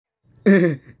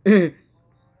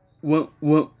What,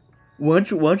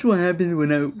 watch what happens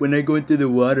when I go into the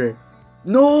water.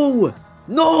 No!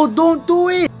 No, don't do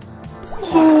it!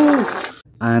 No!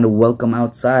 And welcome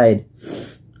outside.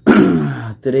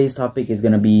 Today's topic is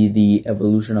gonna be the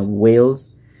evolution of whales.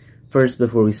 First,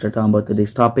 before we start talking about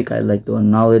today's topic, I'd like to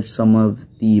acknowledge some of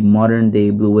the modern day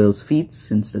blue whale's feats,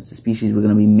 since that's the species we're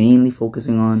gonna be mainly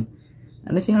focusing on.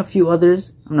 And I think a few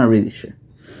others, I'm not really sure.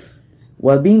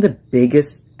 While being the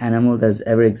biggest animal that has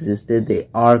ever existed, they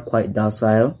are quite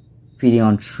docile, feeding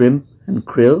on shrimp and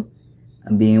krill,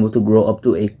 and being able to grow up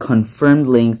to a confirmed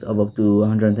length of up to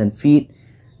 110 feet.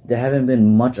 There haven't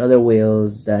been much other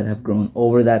whales that have grown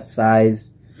over that size.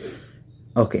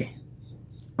 Okay.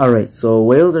 Alright, so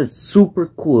whales are super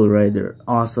cool, right? They're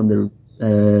awesome.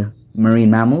 They're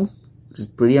marine mammals, which is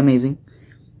pretty amazing.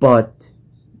 But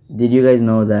did you guys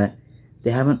know that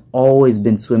they haven't always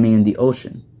been swimming in the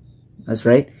ocean? That's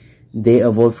right. They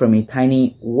evolved from a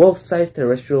tiny wolf-sized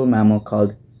terrestrial mammal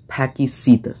called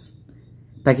Pachycetus.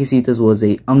 Pachycetus was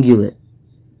a ungulate,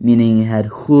 meaning it had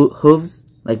hooves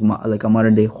like a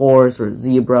modern-day horse or a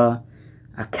zebra,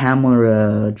 a camel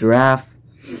or a giraffe,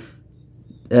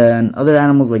 and other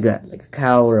animals like that, like a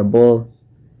cow or a bull.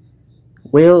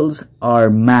 Whales are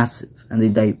massive, and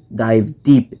they dive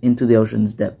deep into the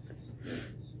ocean's depth.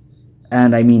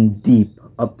 And I mean deep,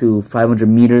 up to 500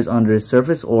 meters under the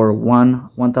surface, or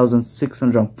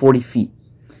 1,640 feet.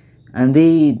 And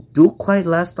they do quite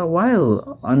last a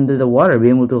while under the water,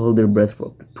 being able to hold their breath for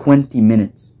up to 20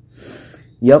 minutes.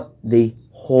 Yup, they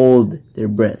hold their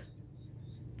breath.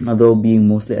 Although being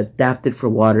mostly adapted for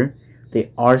water,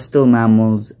 they are still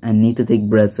mammals and need to take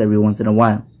breaths every once in a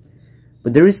while.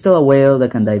 But there is still a whale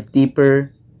that can dive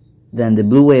deeper than the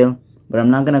blue whale, but I'm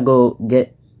not gonna go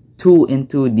get too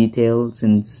into detail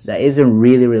since that isn't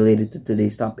really related to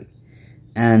today's topic.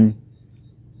 And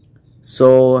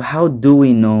so how do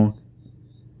we know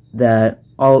that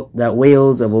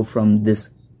whales evolved from this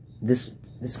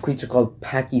creature called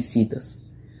Pachycetus?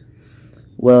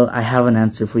 Well, I have an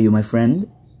answer for you, my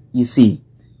friend. You see,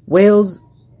 whales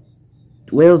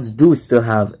do still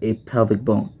have a pelvic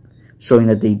bone, showing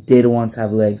that they did once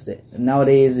have legs.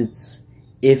 Nowadays, it's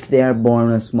if they are born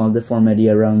with a small deformity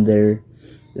around the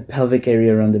pelvic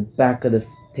area, around the back of the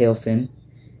tail fin,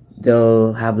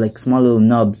 they'll have like small little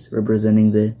nubs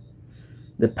representing the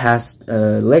past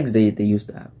legs they used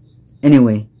to have.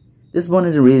 Anyway, this bone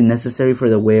isn't really necessary for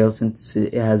the whale since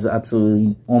it has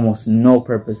absolutely almost no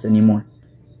purpose anymore.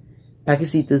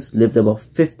 Pachycetus lived about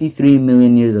 53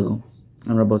 million years ago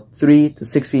and were about 3 to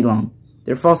 6 feet long.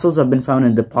 Their fossils have been found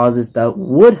in deposits that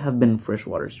would have been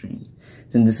freshwater streams,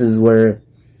 since this is where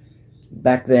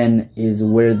back then is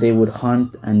where they would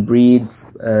hunt and breed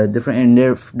different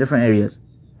areas.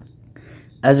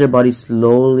 As their bodies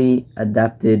slowly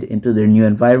adapted into their new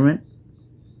environment,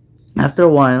 after a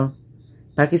while,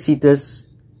 Pachycetus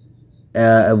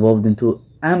evolved into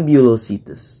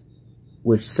Ambulocetus,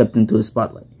 which stepped into the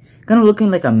spotlight. Kind of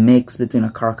looking like a mix between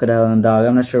a crocodile and a dog.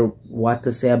 I'm not sure what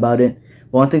to say about it.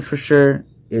 But one thing's for sure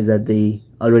is that they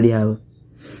already have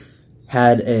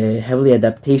had heavily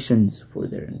adaptations for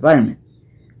their environment,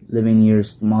 living near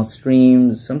small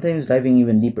streams, sometimes diving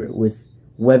even deeper, with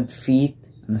webbed feet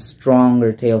and a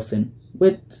stronger tail fin,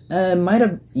 which might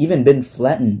have even been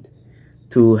flattened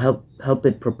to help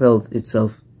it propel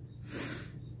itself.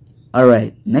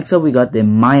 Alright, next up we got the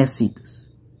Maiacetus.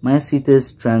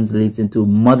 Maiacetus translates into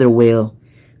mother whale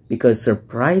because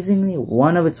surprisingly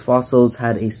one of its fossils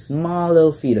had a small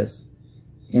little fetus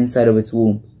inside of its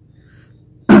womb.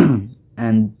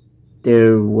 And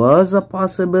there was a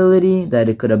possibility that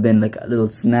it could have been like a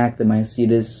little snack the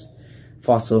Maiacetus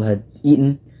fossil had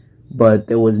eaten, but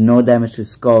there was no damage to the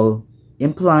skull,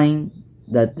 implying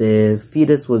that the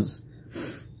fetus was,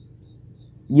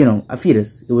 a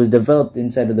fetus. It was developed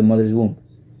inside of the mother's womb.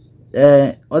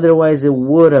 Otherwise, it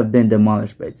would have been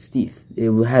demolished by its teeth.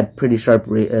 It had pretty sharp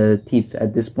teeth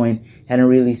at this point. Hadn't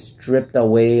really stripped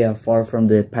away far from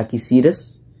the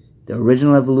Pachycetus, the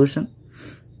original evolution.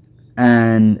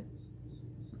 And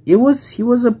he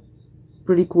was a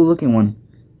pretty cool looking one.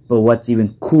 But what's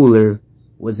even cooler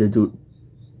was the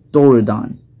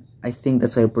Dorodon. I think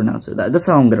that's how you pronounce it. That's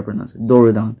how I'm gonna pronounce it.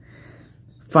 Dorodon.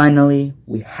 Finally,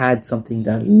 we had something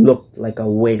that looked like a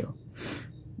whale.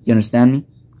 You understand me?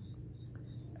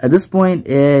 At this point,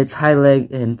 its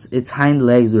hind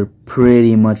legs were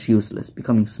pretty much useless,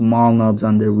 becoming small knobs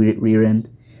on the rear end.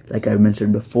 Like I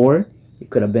mentioned before, it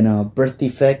could have been a birth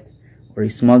defect or a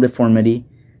small deformity,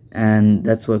 and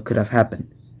that's what could have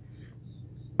happened.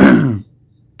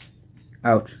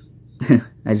 Ouch.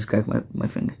 I just cracked my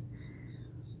finger.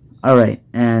 Alright,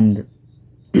 and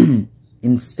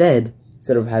instead,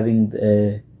 instead of having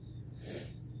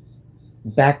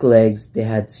back legs, they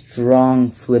had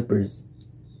strong flippers,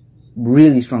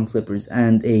 really strong flippers,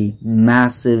 and a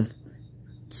massive,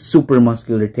 super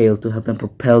muscular tail to help them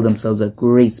propel themselves at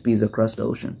great speeds across the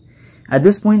ocean. At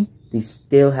this point, they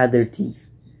still had their teeth.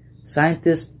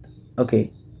 Scientists,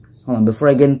 okay, hold on, before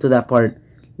I get into that part,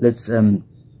 let's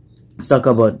talk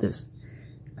about this.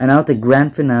 And now at the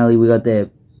grand finale, we got the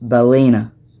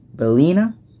balena.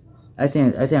 Balena? I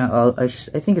think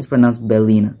it's pronounced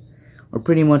balena. Or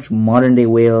pretty much modern day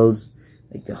whales,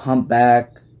 like the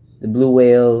humpback, the blue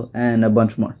whale, and a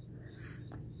bunch more.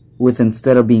 With,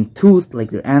 instead of being toothed like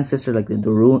their ancestor, like the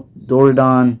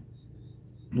Dorodon,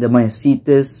 the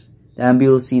Myocetus, the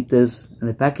Ambulocetus, and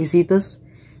the Pachycetus,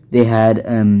 they had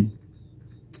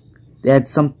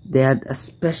a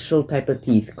special type of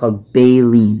teeth called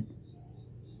baleen.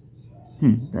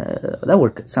 That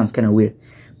word sounds kind of weird,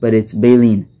 but it's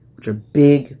baleen, which are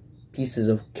big pieces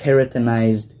of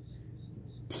keratinized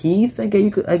teeth, I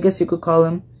guess you could call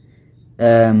them,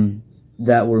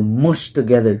 that were mushed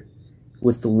together,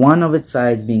 with one of its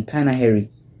sides being kind of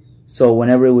hairy. So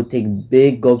whenever it would take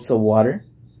big gulps of water,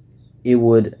 it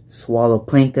would swallow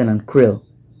plankton and krill,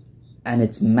 and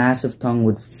its massive tongue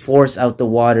would force out the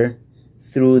water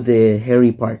through the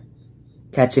hairy part,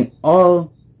 catching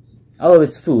all of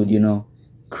its food, you know,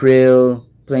 krill,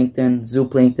 plankton,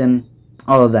 zooplankton,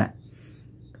 all of that.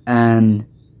 And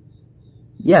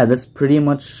yeah, that's pretty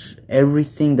much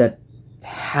everything that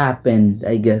happened,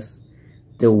 I guess.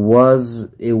 It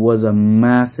was a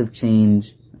massive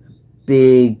change,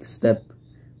 big step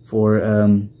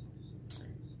for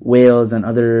whales and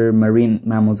other marine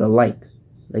mammals alike,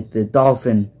 like the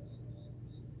dolphin.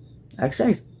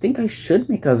 Actually, I think I should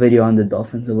make a video on the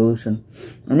dolphin's evolution,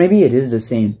 or maybe it is the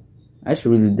same. I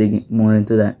should really dig more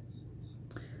into that.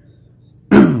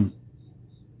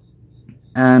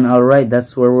 And alright,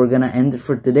 that's where we're gonna end it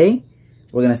for today.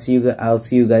 We're gonna see you. I'll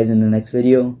see you guys in the next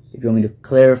video. If you want me to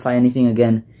clarify anything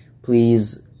again,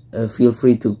 please feel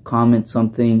free to comment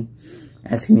something,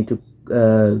 asking me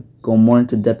to go more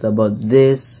into depth about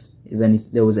this.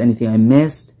 If there was anything I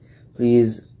missed,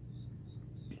 please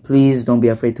don't be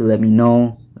afraid to let me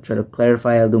know. I'll try to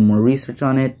clarify. I'll do more research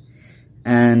on it,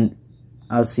 and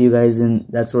I'll see you guys in.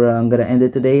 That's where I'm gonna end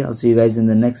it today. I'll see you guys in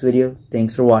the next video.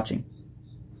 Thanks for watching.